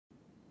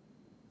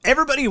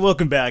Everybody,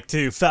 welcome back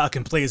to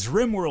Falcon Plays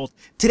Rimworld.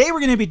 Today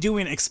we're going to be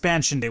doing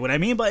Expansion Day. What I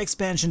mean by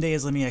Expansion Day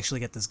is, let me actually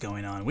get this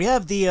going on. We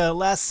have the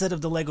last set of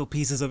the Lego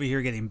pieces over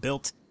here getting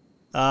built.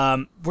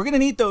 We're going to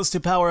need those to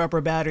power up our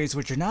batteries,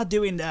 which are not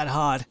doing that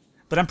hot.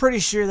 But I'm pretty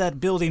sure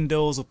that building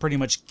those will pretty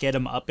much get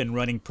them up and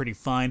running pretty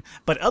fine.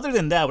 But other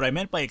than that, what I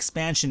meant by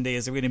Expansion Day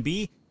is we're going to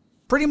be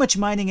pretty much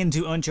mining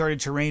into uncharted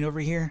terrain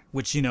over here.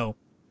 Which, you know,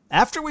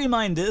 after we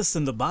mine this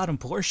and the bottom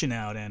portion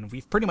out, and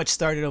we've pretty much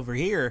started over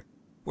here,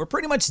 we're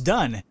pretty much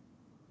done.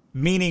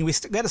 Meaning we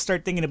got to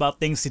start thinking about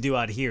things to do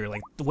out here,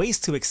 like the ways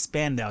to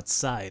expand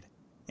outside.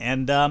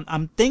 And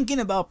I'm thinking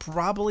about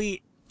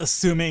probably,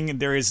 assuming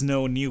there is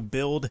no new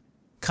build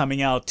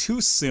coming out too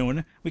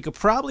soon, we could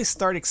probably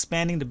start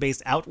expanding the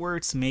base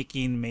outwards,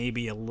 making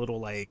maybe a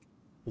little like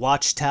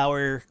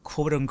watchtower,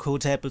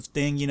 quote-unquote type of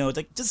thing, you know,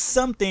 like just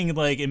something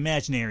like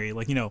imaginary,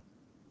 like, you know,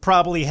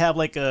 probably have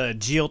like a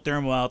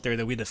geothermal out there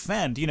that we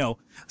defend, you know,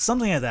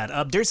 something like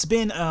that. There's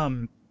been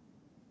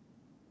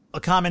a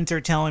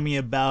commenter telling me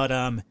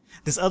about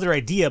this other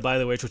idea, by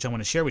the way, which I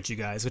want to share with you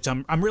guys, which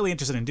I'm really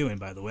interested in doing,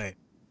 by the way.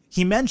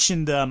 He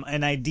mentioned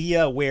an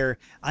idea where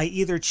I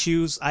either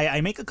choose, I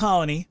make a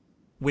colony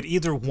with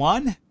either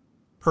one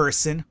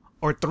person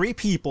or 3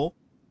 people,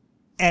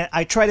 and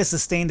I try to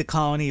sustain the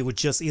colony with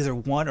just either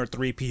 1 or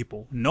 3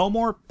 people. No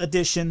more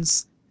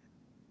additions.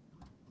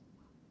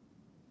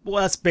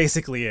 Well, that's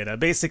basically it.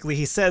 Basically,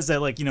 he says that,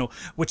 like, you know,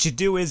 what you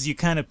do is you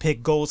kind of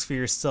pick goals for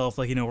yourself,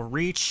 like, you know,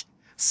 reach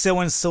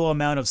so-and-so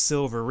amount of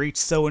silver, reach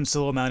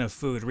so-and-so amount of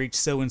food, reach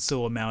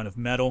so-and-so amount of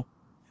metal.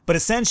 But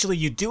essentially,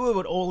 you do it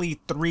with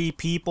only 3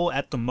 people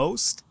at the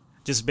most.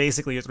 Just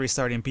basically your 3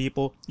 starting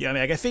people. Yeah, I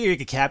mean, I figure you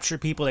could capture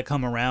people that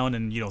come around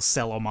and, you know,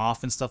 sell them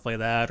off and stuff like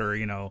that. Or,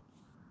 you know,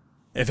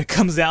 if it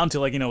comes down to,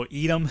 like, you know,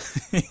 eat them,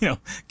 you know,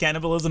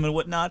 cannibalism and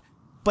whatnot.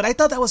 But I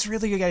thought that was a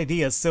really good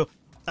idea. So,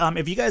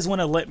 if you guys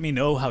want to let me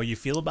know how you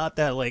feel about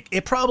that, like,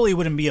 it probably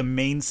wouldn't be a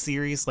main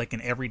series, like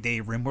an everyday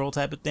Rimworld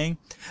type of thing,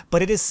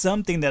 but it is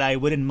something that I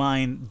wouldn't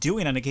mind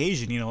doing on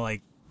occasion, you know,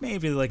 like,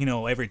 maybe, like, you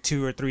know, every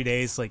 2 or 3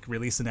 days, like,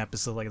 release an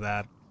episode like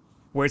that,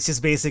 where it's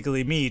just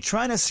basically me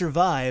trying to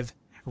survive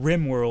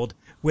Rimworld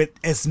with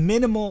as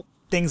minimal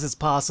things as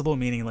possible,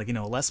 meaning, like, you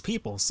know, less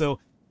people. So,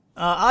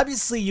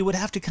 obviously, you would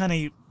have to kind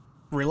of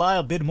rely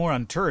a bit more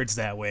on turrets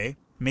that way,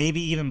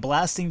 maybe even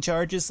blasting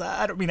charges.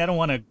 I don't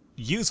want to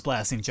use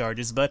blasting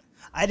charges, but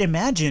I'd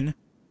imagine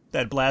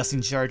that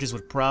blasting charges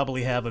would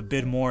probably have a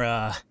bit more,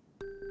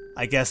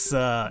 I guess,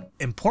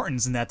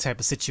 importance in that type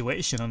of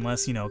situation,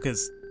 unless, you know,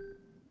 because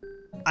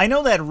I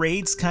know that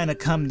raids kind of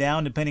come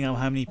down depending on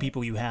how many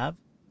people you have.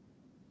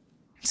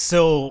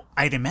 So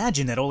I'd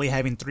imagine that only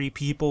having 3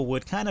 people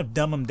would kind of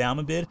dumb them down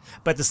a bit,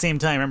 but at the same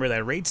time, remember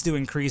that raids do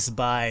increase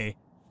by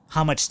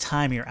how much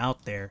time you're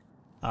out there.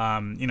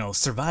 You know,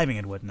 surviving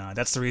and whatnot.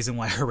 That's the reason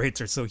why our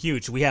rates are so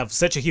huge. We have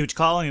such a huge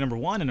colony, number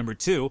 1, and number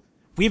 2,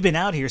 we've been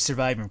out here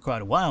surviving for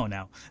quite a while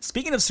now.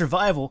 Speaking of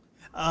survival,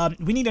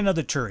 we need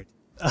another turret.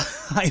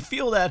 I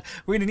feel that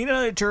we're going to need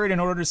another turret in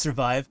order to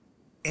survive.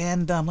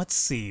 And, let's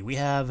see, we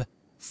have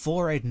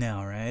 4 right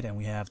now, right? And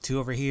we have 2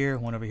 over here,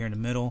 1 over here in the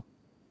middle.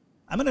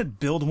 I'm going to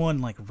build one,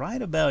 like, right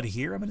about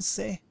here, I'm going to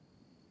say.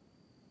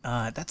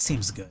 That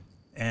seems good.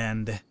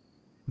 And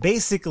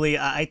basically,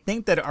 I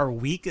think that our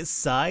weakest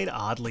side,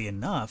 oddly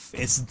enough,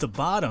 is the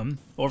bottom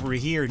over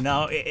here.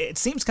 Now, it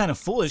seems kind of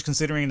foolish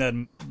considering that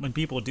when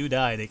people do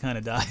die, they kind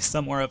of die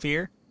somewhere up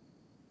here.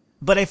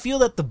 But I feel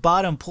that the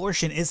bottom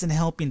portion isn't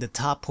helping the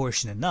top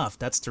portion enough.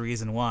 That's the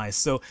reason why.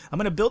 So I'm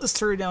going to build this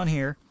turret down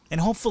here,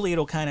 and hopefully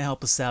it'll kind of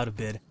help us out a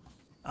bit.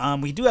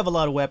 We do have a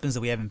lot of weapons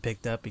that we haven't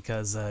picked up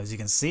because, as you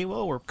can see,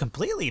 well, we're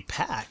completely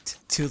packed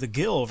to the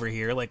gill over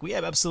here. Like, we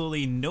have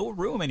absolutely no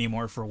room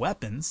anymore for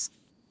weapons.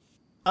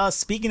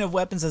 Speaking of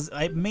weapons,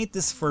 I made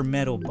this for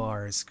metal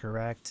bars,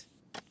 correct?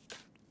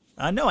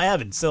 No, I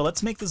haven't. So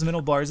let's make those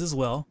metal bars as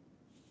well.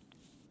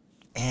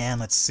 And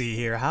let's see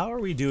here. How are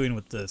we doing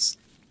with this?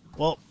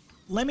 Well,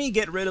 let me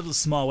get rid of the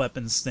small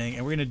weapons thing,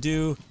 and we're going to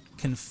do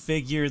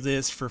configure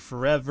this for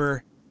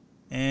forever.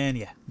 And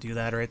yeah, do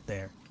that right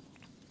there.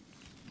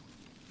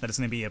 That is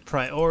going to be a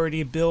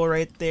priority bill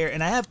right there.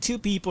 And I have 2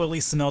 people at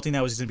least smelting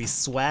that was going to be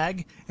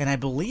swag. And I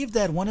believe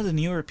that one of the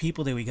newer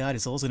people that we got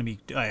is also going to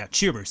be, oh yeah,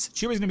 Tubers.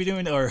 Tubers going to be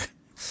doing, or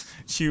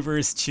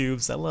Tubers,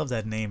 Tubes. I love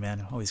that name,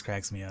 man. It always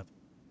cracks me up.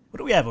 What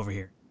do we have over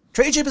here?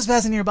 Trade ship is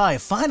passing nearby.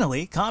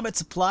 Finally, combat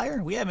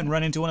supplier. We haven't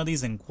run into one of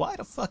these in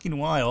quite a fucking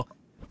while.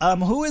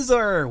 Who is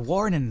our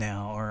warden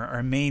now, or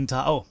our main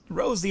top? Oh,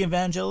 Rose the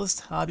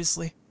Evangelist,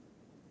 obviously.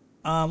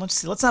 Let's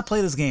see. Let's not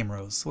play this game,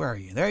 Rose. Where are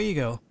you? There you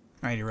go.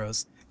 Alrighty,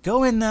 Rose.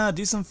 Go and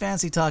do some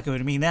fancy talking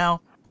with me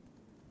now.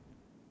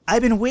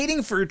 I've been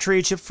waiting for a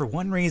trade ship for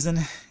one reason,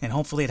 and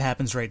hopefully it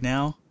happens right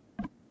now.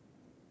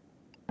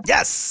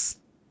 Yes!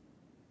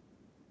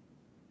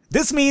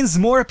 This means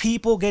more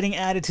people getting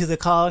added to the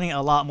colony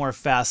a lot more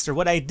faster.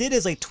 What I did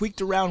is I tweaked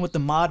around with the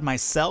mod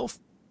myself.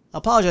 I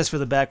apologize for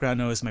the background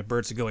noise, my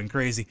birds are going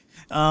crazy.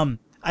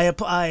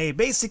 I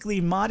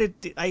basically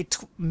modded, I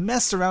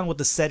messed around with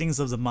the settings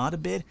of the mod a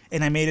bit,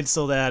 and I made it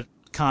so that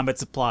combat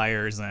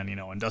suppliers and, you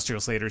know,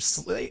 industrial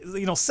slaters,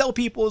 you know, sell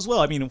people as well.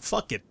 I mean,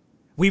 fuck it.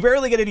 We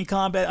barely get any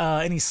combat,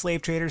 any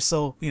slave traders,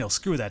 so, you know,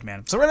 screw that,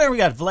 man. So right now we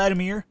got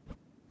Vladimir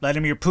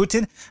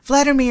Putin.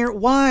 Vladimir,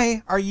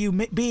 why are you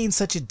being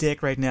such a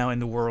dick right now in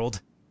the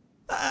world?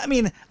 I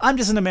mean, I'm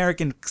just an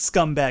American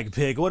scumbag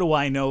pig, what do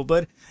I know?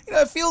 But, you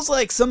know, it feels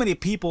like so many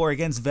people are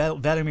against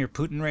Vladimir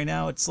Putin right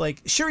now. It's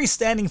like, sure, he's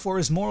standing for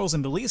his morals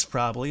and beliefs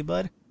probably,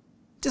 but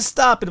just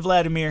stop it,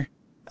 Vladimir.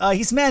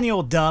 He's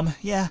manual dumb,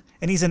 yeah,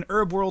 and he's an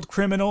herb world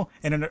criminal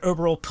and an herb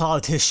world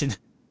politician.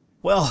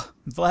 Well,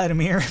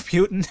 Vladimir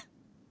Putin,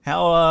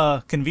 how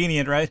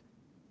convenient, right?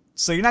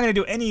 So you're not going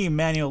to do any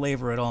manual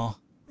labor at all,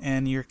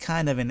 and you're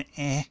kind of an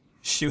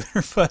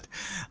shooter, but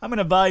I'm going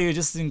to buy you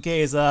just in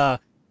case.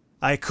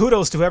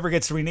 Kudos to whoever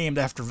gets renamed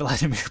after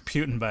Vladimir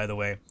Putin, by the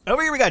way.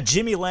 Over here we got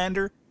Jimmy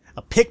Lander,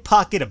 a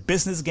pickpocket, a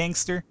business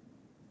gangster.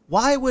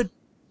 Why would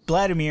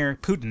Vladimir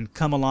Putin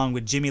come along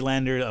with Jimmy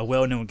Lander, a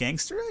well-known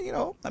gangster? You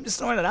know, I'm just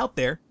throwing it out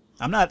there.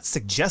 I'm not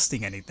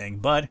suggesting anything,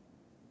 but,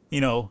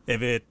 you know,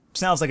 if it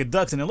sounds like a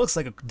duck and it looks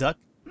like a duck,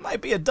 it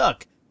might be a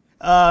duck.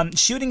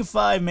 Shooting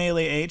 5,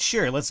 melee 8,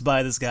 sure, let's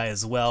buy this guy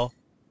as well.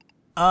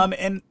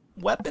 And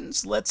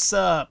weapons, let's,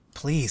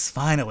 please,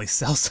 finally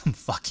sell some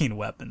fucking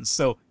weapons.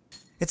 So,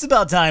 it's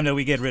about time that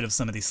we get rid of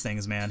some of these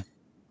things, man.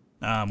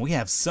 We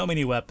have so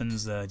many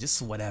weapons,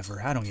 just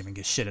whatever. I don't even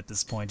give shit at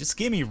this point. Just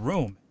give me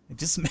room.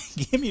 Just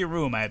give me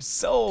room. I have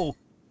so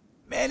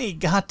many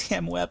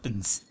goddamn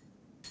weapons.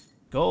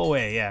 Go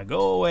away, yeah,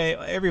 go away,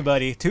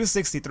 everybody.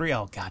 263,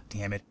 oh god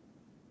damn it.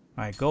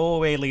 Alright, go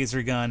away,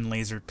 laser gun,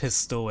 laser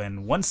pistol,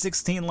 and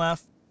 116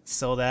 left.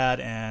 Sell that,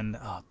 and,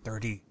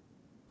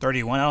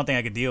 31. I don't think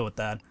I could deal with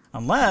that.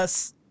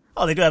 Unless,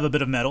 oh, they do have a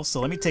bit of metal, so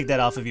let me take that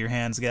off of your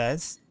hands,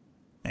 guys.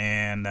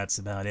 And that's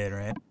about it,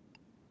 right?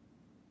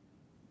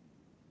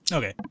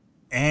 Okay.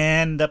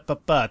 And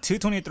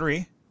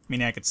 223.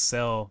 Meaning I could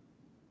sell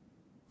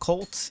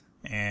Colt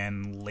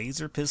and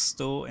laser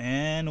pistol.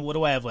 And what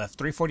do I have left?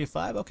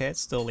 345? Okay, it's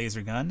still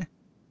laser gun.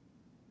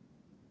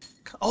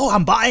 Oh,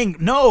 I'm buying.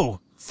 No!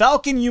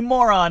 Falcon, you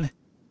moron!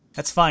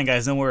 That's fine,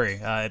 guys. Don't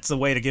worry. It's a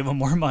way to give him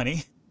more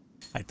money,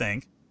 I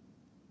think.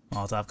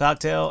 Molotov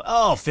cocktail.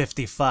 Oh,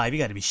 55. You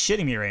gotta be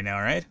shitting me right now,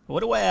 right? What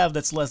do I have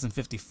that's less than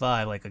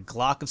 55? Like a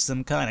Glock of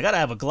some kind? I gotta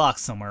have a Glock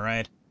somewhere,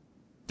 right?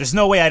 There's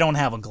no way I don't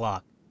have a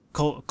Glock.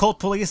 Colt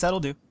police,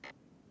 that'll do.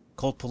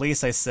 Colt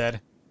police, I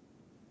said.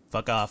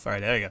 Fuck off.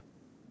 Alright, there you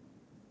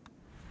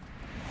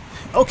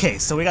go. Okay,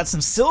 so we got some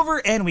silver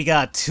and we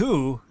got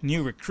 2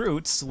 new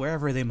recruits,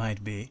 wherever they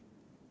might be.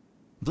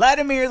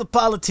 Vladimir the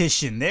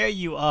politician, there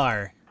you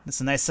are.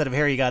 That's a nice set of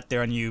hair you got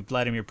there on you,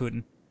 Vladimir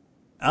Putin.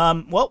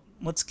 Well,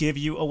 let's give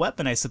you a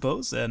weapon, I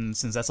suppose, and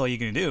since that's all you're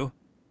gonna do.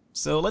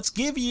 So let's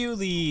give you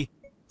the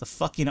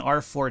fucking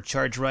R4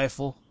 charge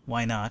rifle.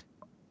 Why not?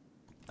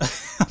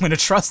 I'm gonna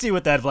trust you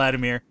with that,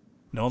 Vladimir.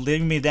 Don't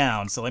leave me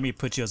down, so let me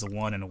put you as a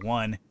 1 and a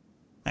 1.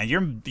 And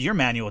you're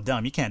manual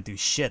dumb, you can't do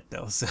shit,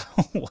 though, so...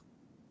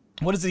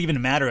 What does it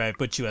even matter if I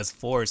put you as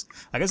force?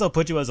 I guess I'll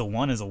put you as a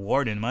 1 as a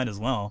warden, might as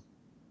well.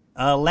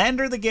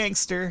 Lander the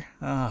gangster.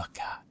 Oh,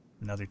 God.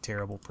 Another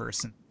terrible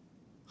person.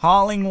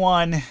 Hauling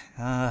 1.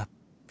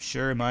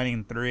 Sure,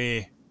 mining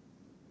 3.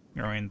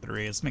 Growing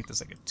 3. Let's make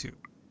this like a 2.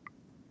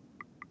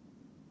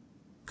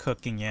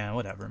 Cooking, yeah,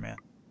 whatever, man.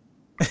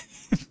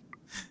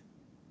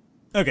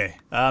 Okay,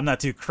 I'm not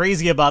too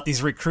crazy about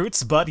these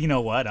recruits, but you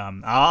know what?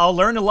 I'll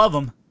learn to love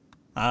them.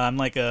 I'm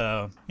like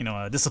a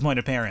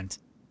disappointed parent.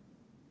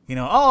 You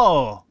know,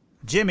 oh,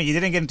 Jimmy, you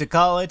didn't get into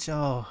college?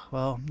 Oh,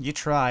 well, you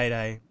tried.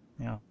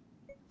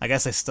 I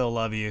guess I still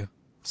love you,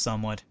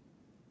 somewhat.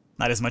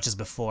 Not as much as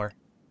before.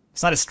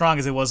 It's not as strong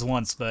as it was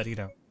once, but, you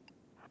know.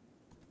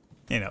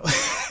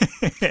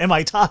 Am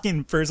I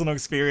talking personal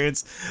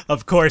experience?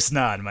 Of course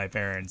not, my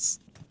parents.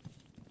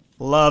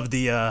 Love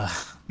the,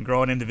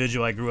 grown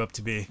individual I grew up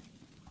to be.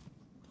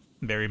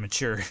 Very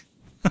mature.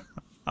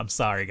 I'm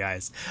sorry,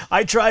 guys.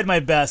 I tried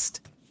my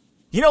best.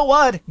 You know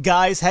what,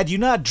 guys? Had you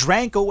not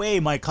drank away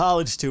my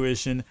college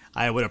tuition,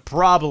 I would have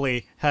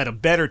probably had a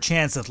better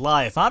chance at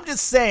life. I'm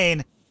just saying,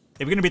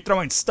 if you're gonna be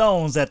throwing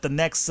stones at the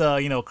next,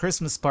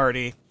 Christmas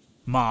party,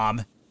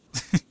 Mom.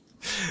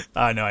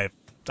 No,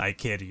 I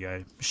kid you.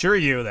 I assure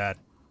you that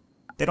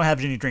they don't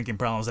have any drinking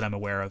problems that I'm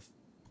aware of.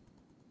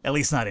 At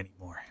least not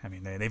anymore. I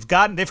mean,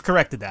 they've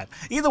corrected that.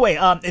 Either way,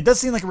 it does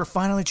seem like we're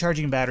finally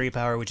charging battery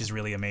power, which is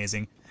really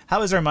amazing.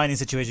 How is our mining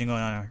situation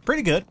going on?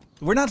 Pretty good.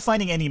 We're not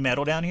finding any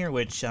metal down here,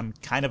 which I'm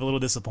kind of a little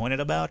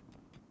disappointed about.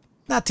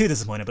 Not too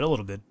disappointed, but a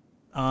little bit.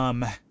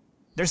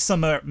 There's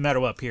some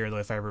metal up here, though,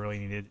 if I ever really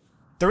needed.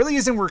 The real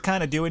reason we're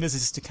kind of doing this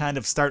is to kind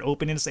of start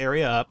opening this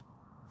area up.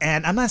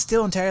 And I'm not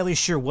still entirely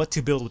sure what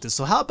to build with this.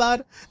 So how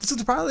about, this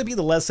will probably be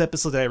the last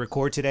episode that I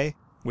record today,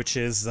 which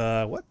is,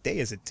 what day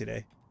is it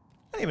today?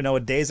 I don't even know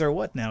what days are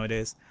what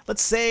nowadays.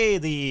 Let's say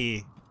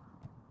the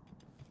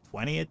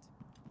 20th,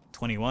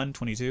 21,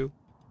 22.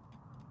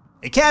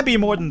 It can't be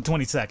more than the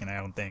 22nd, I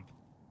don't think.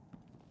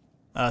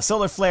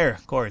 Solar flare,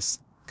 of course.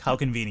 How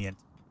convenient.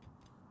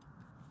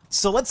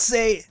 So let's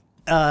say,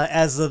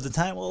 as of the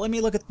time, well, let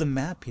me look at the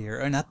map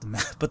here. Or not the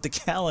map, but the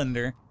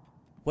calendar.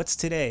 What's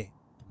today?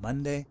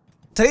 Monday?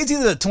 Today's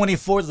either the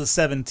 24th or the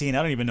 17th. I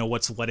don't even know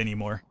what's what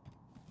anymore.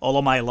 All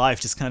of my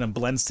life just kind of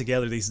blends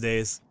together these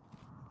days.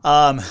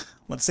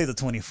 Let's say the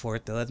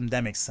 24th, though.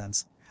 That makes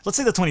sense. Let's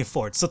say the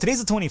 24th. So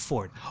today's the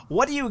 24th.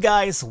 What do you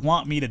guys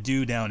want me to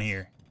do down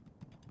here?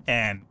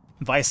 And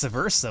vice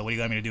versa. What do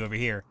you want me to do over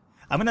here?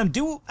 I'm gonna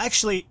do,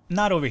 actually,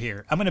 not over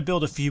here. I'm gonna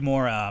build a few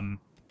more,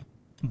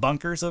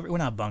 bunkers over, well,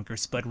 not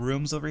bunkers, but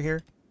rooms over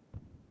here.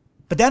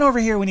 But down over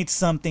here, we need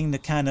something to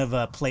kind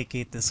of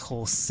placate this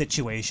whole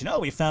situation.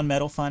 Oh, we found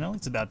metal finally.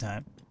 It's about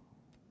time.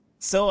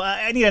 So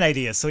I need an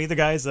idea. So either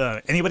guys,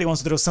 anybody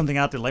wants to throw something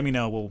out there, let me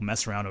know. We'll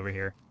mess around over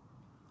here.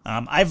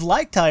 I've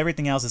liked how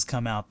everything else has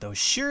come out, though.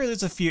 Sure,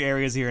 there's a few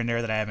areas here and there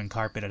that I haven't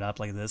carpeted up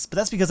like this, but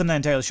that's because I'm not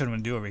entirely sure what I'm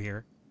going to do over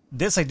here.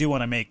 This I do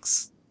want to make,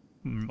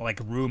 like,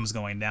 rooms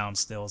going down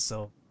still,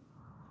 so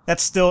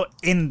that's still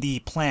in the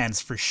plans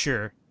for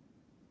sure.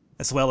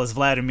 As well as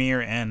Vladimir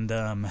and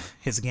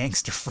his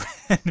gangster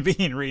friend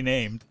being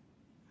renamed.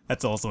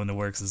 That's also in the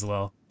works as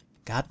well.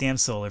 Goddamn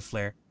solar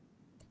flare.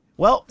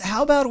 Well,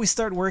 how about we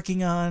start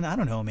working on, I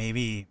don't know,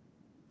 maybe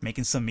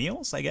making some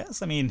meals, I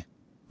guess? I mean,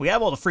 we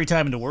have all the free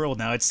time in the world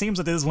now. It seems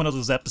that this is one of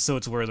those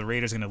episodes where the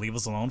raiders are going to leave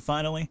us alone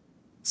finally.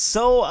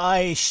 So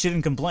I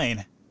shouldn't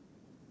complain.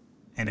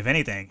 And if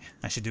anything,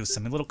 I should do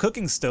some little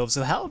cooking stove.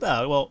 So how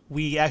about, well,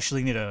 we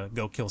actually need to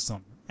go kill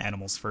some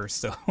animals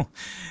first, so...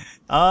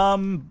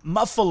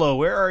 Muffalo,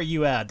 where are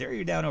you at? There,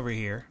 you're down over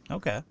here.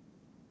 Okay.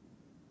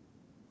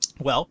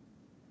 Well,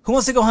 who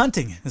wants to go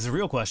hunting is a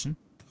real question.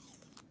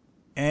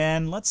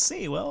 And let's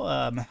see,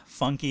 well,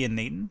 Funky and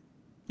Nathan,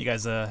 you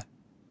guys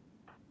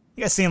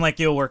seem like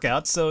you'll work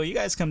out, so you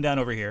guys come down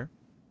over here.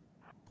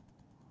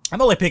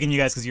 I'm only picking you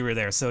guys because you were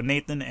there, so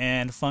Nathan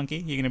and Funky,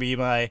 you're gonna be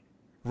my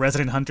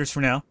resident hunters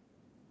for now.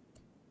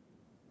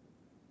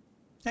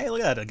 Hey,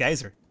 look at that, a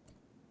geyser.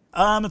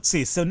 Let's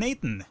see, so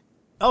Nathan.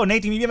 Oh,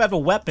 Nathan, you even have a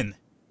weapon.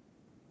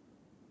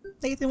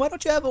 Nathan, why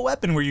don't you have a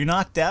weapon? Were you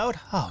knocked out?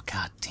 Oh,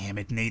 god damn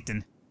it,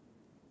 Nathan.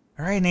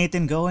 Alright,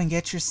 Nathan, go and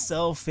get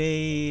yourself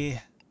a...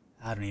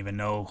 I don't even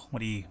know.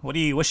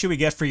 What should we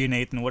get for you,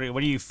 Nathan? What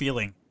are you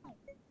feeling?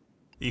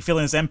 Are you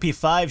feeling this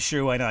MP5?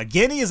 Sure, why not?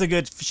 Guinea is a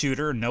good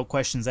shooter, no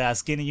questions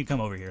asked. Guinea, you come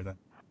over here, then.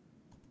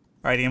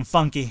 Alrighty, I'm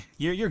Funky.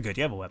 You're good,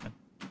 you have a weapon.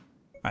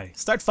 Alright,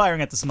 start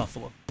firing at this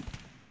Muffalo.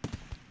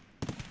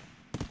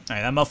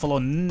 Alright, that Muffalo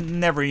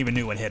never even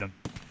knew what hit him.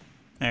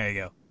 There you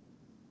go.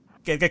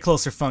 Get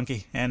closer,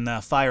 Funky, and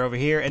fire over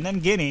here. And then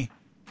Guinea,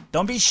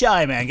 don't be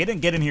shy, man. Get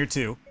in here,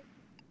 too.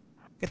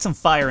 Get some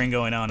firing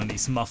going on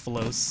these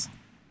Muffalos.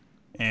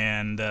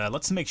 And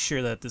let's make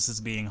sure that this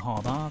is being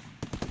hauled off.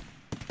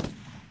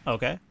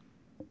 Okay.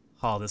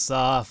 Haul this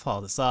off,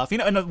 haul this off. You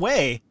know, in a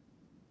way,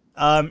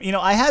 you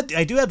know,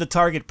 I do have the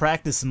target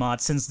practice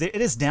mod. Since it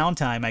is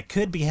downtime, I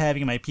could be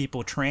having my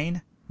people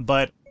train,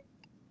 but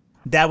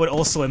that would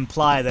also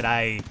imply that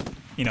I...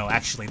 you know,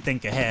 actually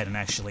think ahead and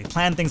actually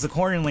plan things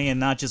accordingly and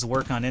not just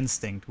work on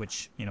instinct,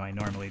 which, you know, I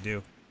normally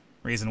do.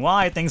 Reason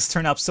why things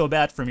turn out so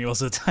bad for me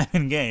most of the time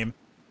in game.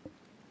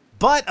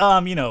 But,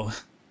 you know,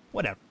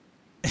 whatever.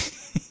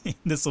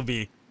 This will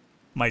be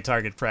my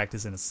target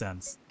practice in a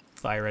sense.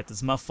 Fire at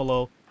this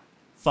Muffalo.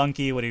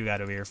 Funky, what do you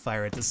got over here?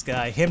 Fire at this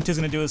guy. Him too's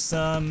gonna do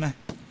some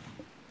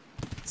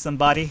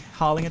body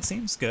hauling, it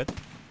seems. Good.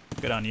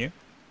 Good on you.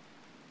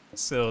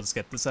 So, let's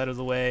get this out of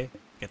the way.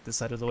 Get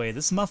this out of the way.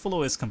 This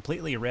Muffalo is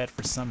completely red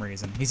for some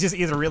reason. He's just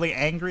either really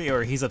angry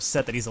or he's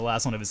upset that he's the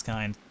last one of his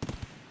kind.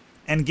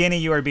 And Guinea,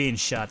 you are being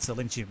shot, so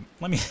let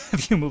me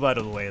have you move out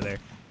of the way there.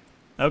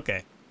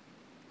 Okay.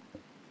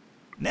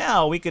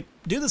 Now, we could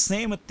do the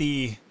same with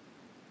the...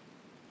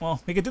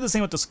 well, we could do the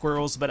same with the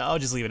squirrels, but I'll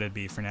just leave it at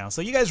B for now.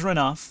 So you guys run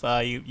off.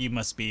 You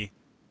must be,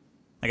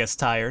 I guess,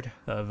 tired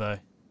of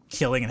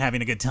killing and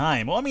having a good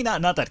time. Well, I mean,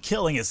 not that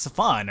killing is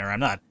fun, or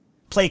I'm not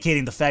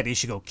placating the fact that you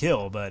should go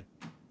kill, but...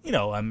 you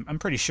know, I'm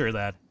pretty sure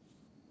that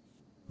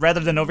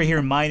rather than over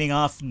here mining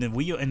off in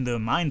the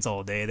mines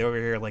all day, they're over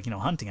here, like, you know,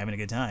 hunting, having a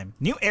good time.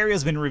 New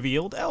area's been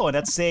revealed. Oh, and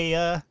that's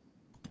a,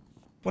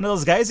 one of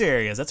those geyser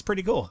areas. That's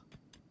pretty cool.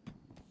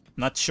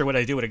 Not sure what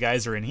I do with a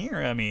geyser in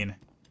here. I mean,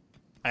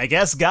 I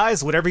guess,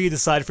 guys, whatever you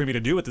decide for me to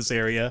do with this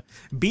area,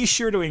 be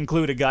sure to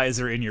include a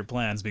geyser in your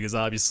plans, because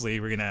obviously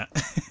we're gonna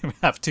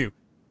have to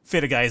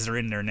fit a geyser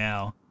in there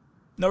now.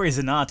 No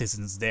reason not to,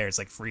 since it's there. It's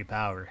like free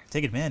power.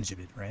 Take advantage of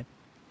it, right?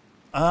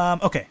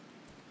 Okay.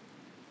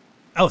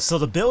 Oh, so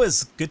the bill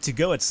is good to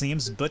go, it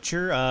seems.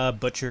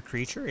 Butcher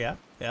creature, yeah.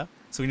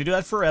 So we need to do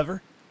that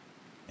forever.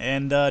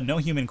 And, no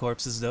human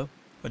corpses, though.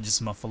 But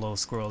just Muffalo,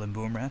 Squirrel, and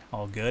Boom Rat.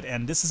 All good.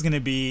 And this is gonna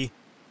be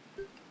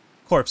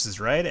corpses,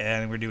 right?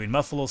 And we're doing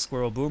Muffalo,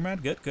 Squirrel, Boom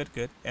Rat.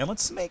 Good. And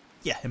let's make...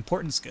 yeah,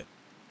 importance good.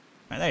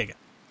 Alright, there you go.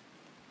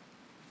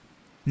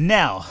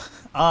 Now,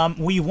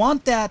 we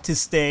want that to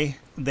stay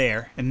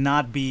there and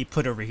not be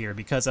put over here,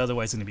 because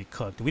otherwise it's going to be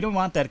cooked. We don't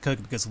want that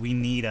cooked because we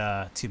need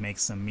to make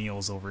some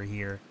meals over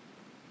here.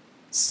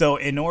 So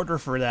in order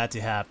for that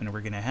to happen,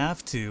 we're going to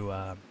have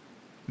to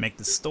make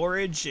the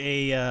storage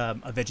a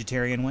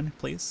vegetarian one,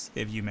 please,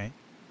 if you may.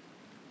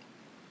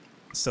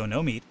 So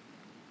no meat.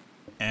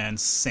 And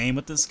same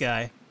with this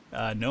guy.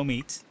 no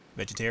meat.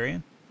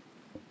 Vegetarian.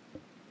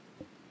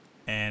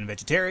 And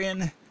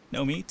vegetarian,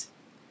 no meat.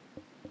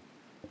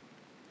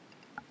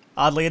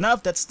 Oddly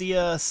enough, that's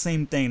the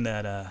same thing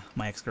that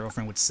my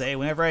ex-girlfriend would say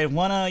whenever I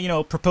want to, you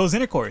know, propose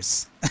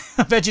intercourse.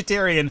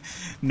 Vegetarian,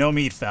 no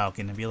meat,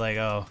 Falcon. I'd be like,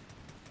 oh,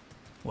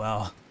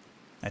 well,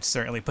 that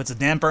certainly puts a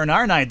damper on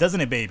our night, doesn't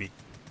it, baby?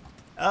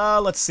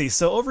 Let's see.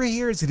 So over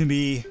here is going to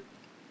be...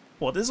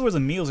 Well, this is where the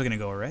meals are going to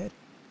go, right?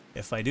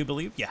 If I do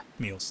believe. Yeah,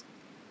 meals.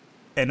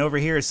 And over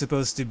here is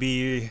supposed to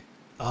be...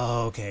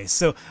 Oh, okay.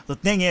 So the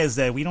thing is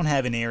that we don't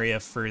have an area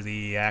for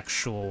the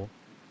actual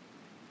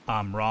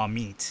raw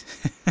meat.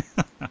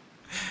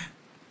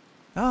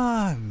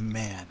 Ah,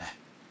 man.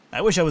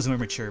 I wish I was more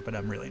mature, but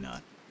I'm really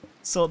not.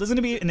 So there's going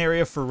to be an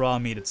area for raw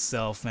meat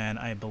itself, and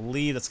I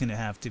believe that's going to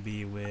have to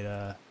be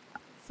with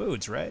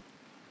foods, right?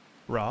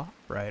 Raw,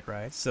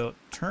 right. So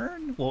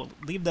we'll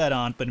leave that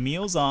on, but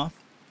meals off.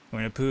 We're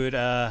going to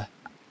put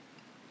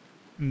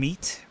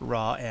meat,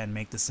 raw, and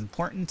make this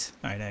important.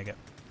 Alright, there you go.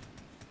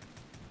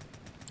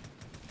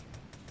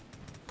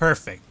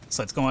 Perfect.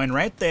 So it's going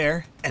right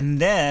there, and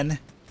then...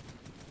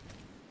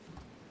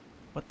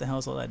 What the hell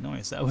is all that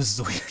noise? That was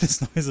the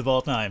weirdest noise of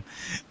all time.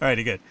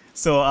 Alrighty, good.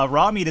 So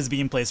raw meat is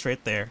being placed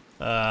right there.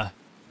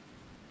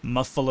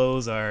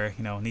 Muffalos are,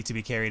 you know, need to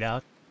be carried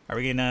out. Are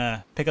we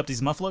gonna pick up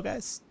these muffalo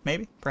guys?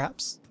 Maybe,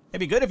 perhaps. It'd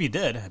be good if you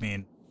did. I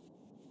mean,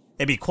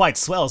 it'd be quite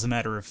swell, as a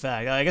matter of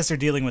fact. I guess they're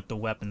dealing with the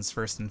weapons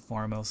first and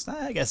foremost.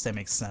 I guess that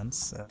makes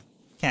sense.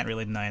 Can't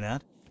really deny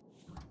that.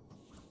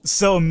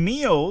 So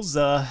meals,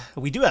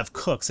 we do have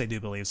cooks, I do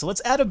believe. So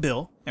let's add a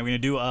bill, and we're gonna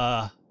do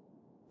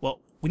well,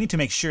 we need to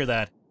make sure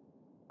that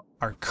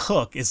our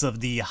cook is of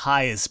the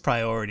highest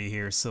priority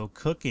here. So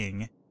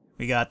cooking,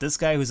 we got this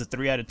guy who's a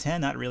 3 out of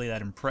 10, not really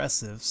that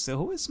impressive. So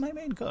who is my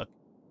main cook?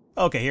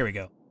 Okay, here we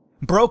go.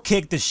 Bro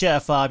kicked the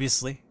chef,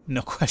 obviously.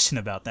 No question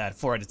about that.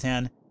 4 out of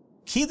 10.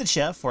 Key the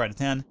chef, 4 out of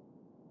 10.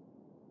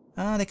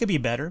 They could be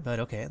better, but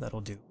okay,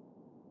 that'll do.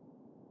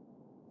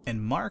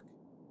 And Mark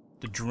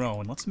the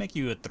drone. Let's make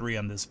you a 3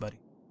 on this, buddy.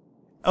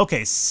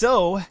 Okay,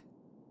 so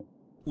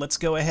let's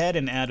go ahead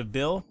and add a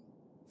bill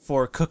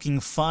for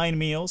cooking fine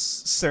meals,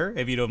 sir,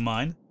 if you don't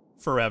mind.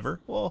 Forever.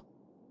 Well,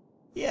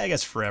 yeah, I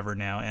guess forever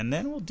now. And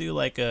then we'll do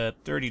like a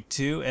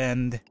 32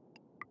 and...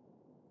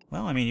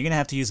 Well, I mean, you're going to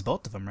have to use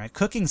both of them, right?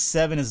 Cooking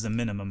 7 is the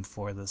minimum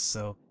for this,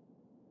 so...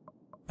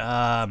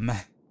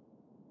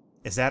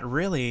 Is that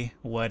really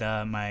what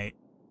my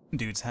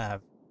dudes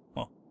have?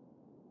 Well,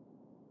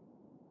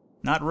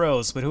 not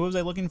Rose, but who was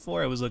I looking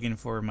for? I was looking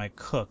for my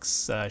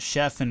cooks.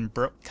 Chef and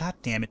Bro... God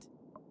damn it.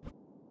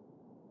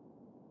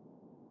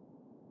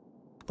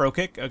 Bro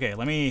kick? Okay,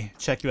 let me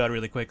check you out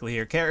really quickly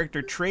here.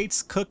 Character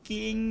traits,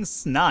 cooking,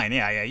 9.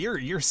 Yeah,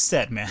 you're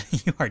set, man.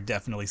 You are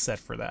definitely set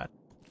for that.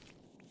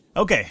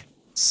 Okay,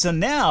 so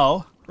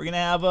now we're gonna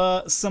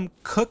have some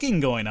cooking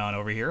going on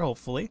over here,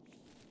 hopefully.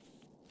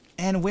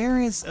 And where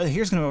is...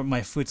 here's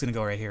my food's gonna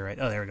go right here, right?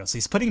 Oh, there we go. So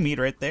he's putting meat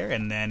right there,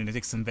 and then gonna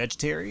take some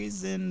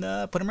vegetaries and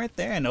put them right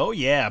there. And oh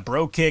yeah,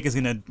 Bro Kick is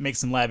gonna make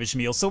some lavish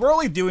meals. So we're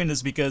only doing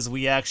this because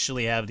we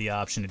actually have the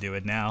option to do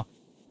it now.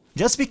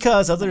 Just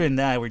because, other than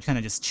that, we're kind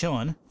of just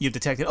chilling. You've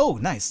detected... Oh,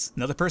 nice.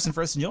 Another person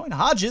for us to join.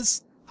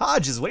 Hodges.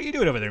 Hodges, what are you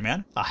doing over there,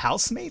 man? A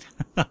housemate?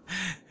 Yeah,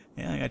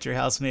 I got your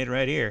housemate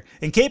right here.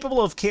 Incapable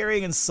of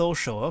caring and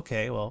social.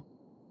 Okay, well...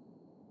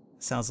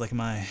 Sounds like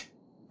my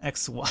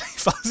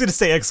ex-wife. I was going to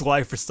say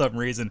ex-wife for some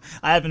reason.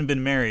 I haven't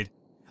been married.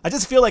 I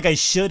just feel like I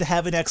should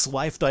have an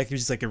ex-wife, like you're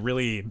just like a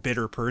really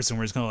bitter person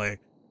where it's kind of like...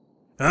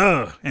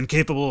 Oh,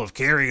 incapable of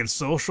caring and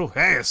social?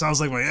 Hey, it sounds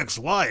like my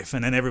ex-wife.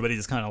 And then everybody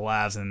just kind of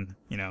laughs and,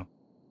 you know...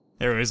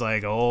 Everybody's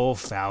like, oh,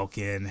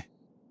 Falcon.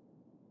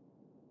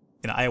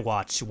 You know, I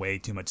watch way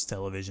too much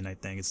television, I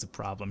think. It's the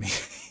problem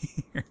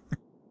here.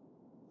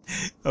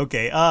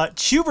 Okay,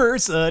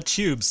 Tubers,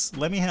 Tubes,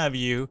 let me have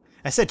you...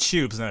 I said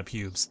Tubes, not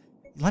Pubes.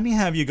 Let me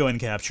have you go and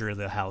capture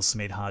the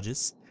housemate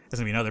Hodges. There's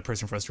gonna be another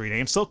person for us to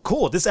rename. So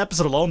cool, this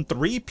episode alone,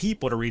 3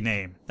 people to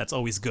rename. That's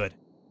always good.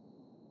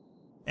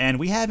 And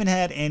we haven't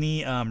had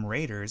any,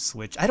 raiders,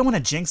 which I don't want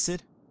to jinx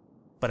it.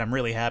 But I'm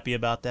really happy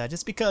about that,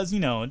 just because, you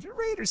know, the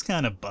raiders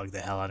kind of bug the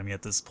hell out of me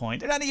at this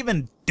point. They're not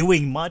even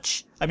doing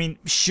much. I mean,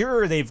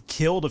 sure, they've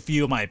killed a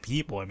few of my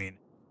people, I mean,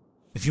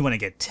 if you want to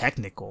get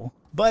technical.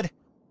 But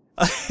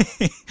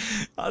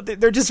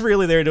they're just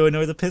really there to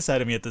annoy the piss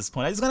out of me at this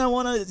point. I just kind of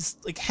want to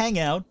just, like, hang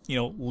out, you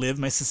know, live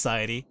my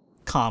society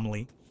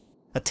calmly,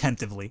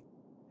 attentively.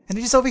 And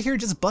they're just over here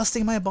just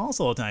busting my balls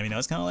all the time, you know?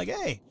 It's kind of like,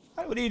 hey,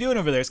 what are you doing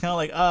over there? It's kind of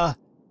like,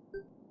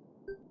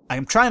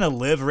 I'm trying to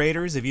live,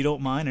 Raiders, if you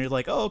don't mind. And you're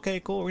like, oh, okay,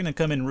 cool. We're going to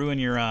come and ruin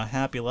your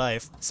happy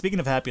life.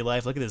 Speaking of happy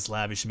life, look at this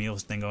lavish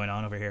meals thing going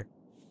on over here.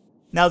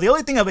 Now, the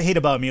only thing I hate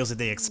about meals is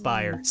that they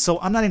expire. So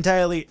I'm not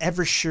entirely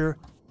ever sure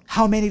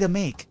how many to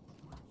make.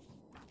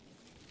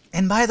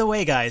 And by the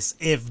way, guys,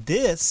 if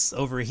this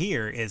over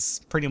here is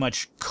pretty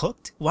much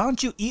cooked, why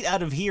don't you eat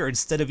out of here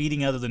instead of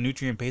eating out of the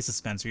nutrient paste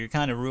dispenser? You're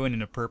kind of ruining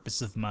the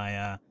purpose of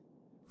my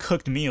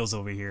cooked meals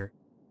over here.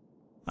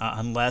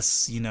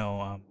 Unless, you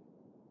know...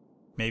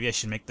 Maybe I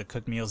should make the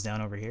cooked meals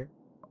down over here.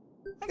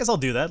 I guess I'll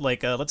do that.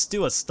 Like, let's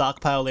do a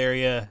stockpile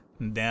area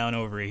down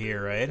over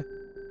here, right?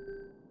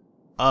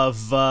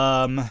 Of,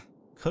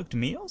 cooked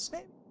meals,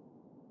 maybe?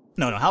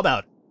 No, how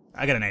about...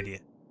 I got an idea.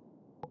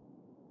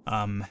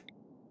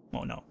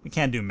 Oh no, we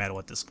can't do metal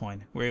at this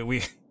point.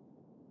 We...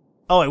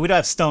 Oh, wait, we don't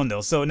have stone,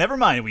 though, so never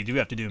mind. We do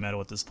have to do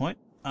metal at this point.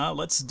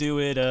 Let's do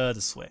it,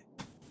 this way.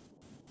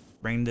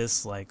 Bring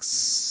this like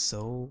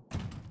so.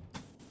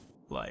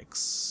 Like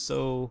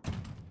so.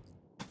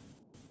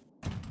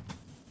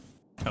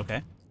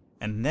 Okay.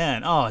 And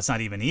then, oh, it's not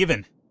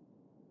even.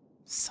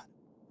 Son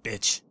of a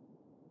bitch.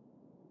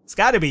 It's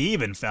gotta be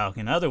even,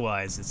 Falcon,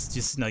 otherwise it's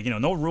just, you know,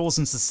 no rules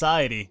in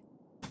society.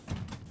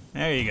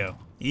 There you go.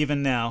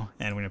 Even now,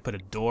 and we're gonna put a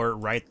door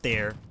right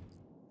there.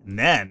 And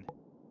then,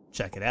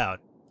 check it out.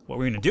 What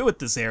we're gonna do with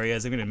this area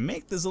is we're gonna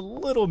make this a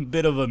little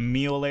bit of a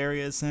meal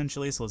area,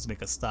 essentially. So let's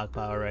make a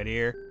stockpile right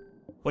here.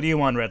 What do you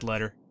want, Red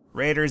Letter?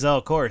 Raiders, oh,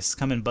 of course.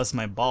 Come and bust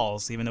my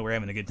balls, even though we're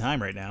having a good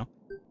time right now.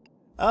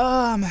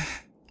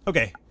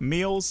 Okay,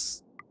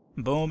 meals.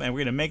 Boom, and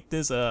we're gonna make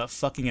this a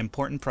fucking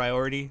important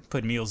priority.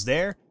 Put meals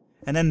there.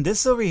 And then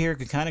this over here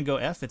could kind of go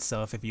F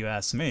itself, if you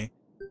ask me.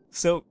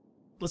 So,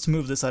 let's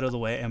move this out of the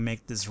way and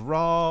make this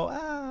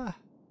raw...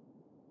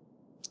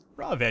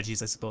 raw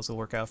veggies, I suppose, will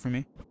work out for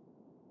me.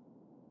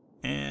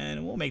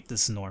 And we'll make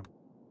this normal.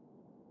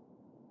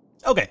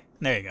 Okay,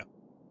 there you go.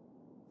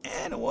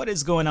 And what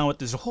is going on with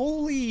this?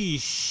 Holy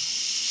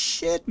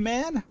shit,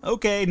 man.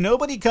 Okay,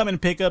 nobody come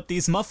and pick up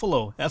these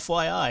muffalo.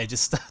 FYI,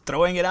 just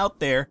throwing it out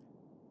there.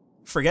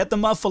 Forget the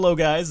muffalo,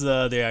 guys.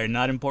 They are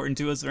not important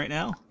to us right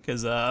now.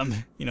 Because,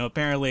 you know,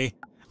 apparently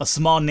a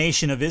small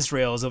nation of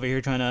Israel is over here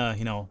trying to,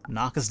 you know,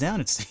 knock us down,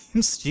 it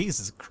seems.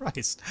 Jesus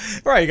Christ.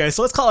 Alright, guys,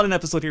 so let's call it an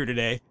episode here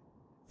today.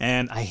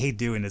 And I hate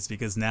doing this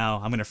because now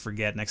I'm going to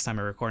forget next time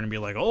I record and be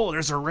like, oh,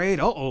 there's a raid,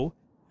 uh-oh.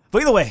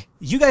 But either way,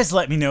 you guys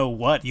let me know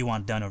what you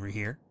want done over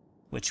here.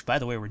 Which, by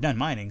the way, we're done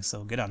mining,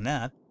 so good on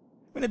that.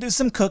 We're going to do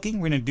some cooking,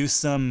 we're going to do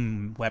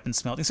some weapon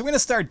smelting. So we're going to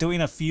start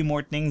doing a few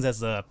more things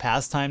as a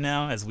pastime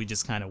now, as we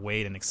just kind of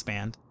wait and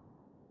expand.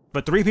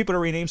 But 3 people to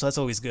rename, so that's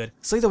always good.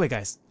 So either way,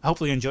 guys, I hope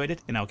you enjoyed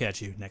it, and I'll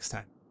catch you next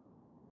time.